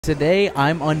Today,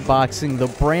 I'm unboxing the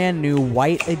brand new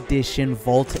White Edition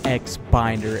Volt X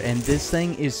binder, and this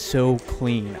thing is so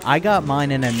clean. I got mine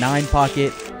in a 9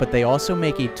 pocket, but they also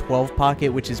make a 12 pocket,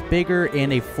 which is bigger,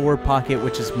 and a 4 pocket,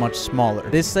 which is much smaller.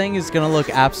 This thing is going to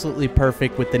look absolutely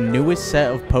perfect with the newest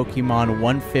set of Pokemon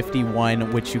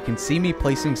 151, which you can see me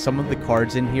placing some of the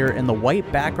cards in here, and the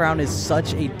white background is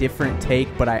such a different take,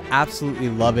 but I absolutely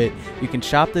love it. You can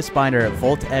shop this binder at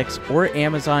Volt X or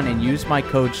Amazon and use my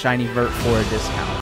code ShinyVert for a discount.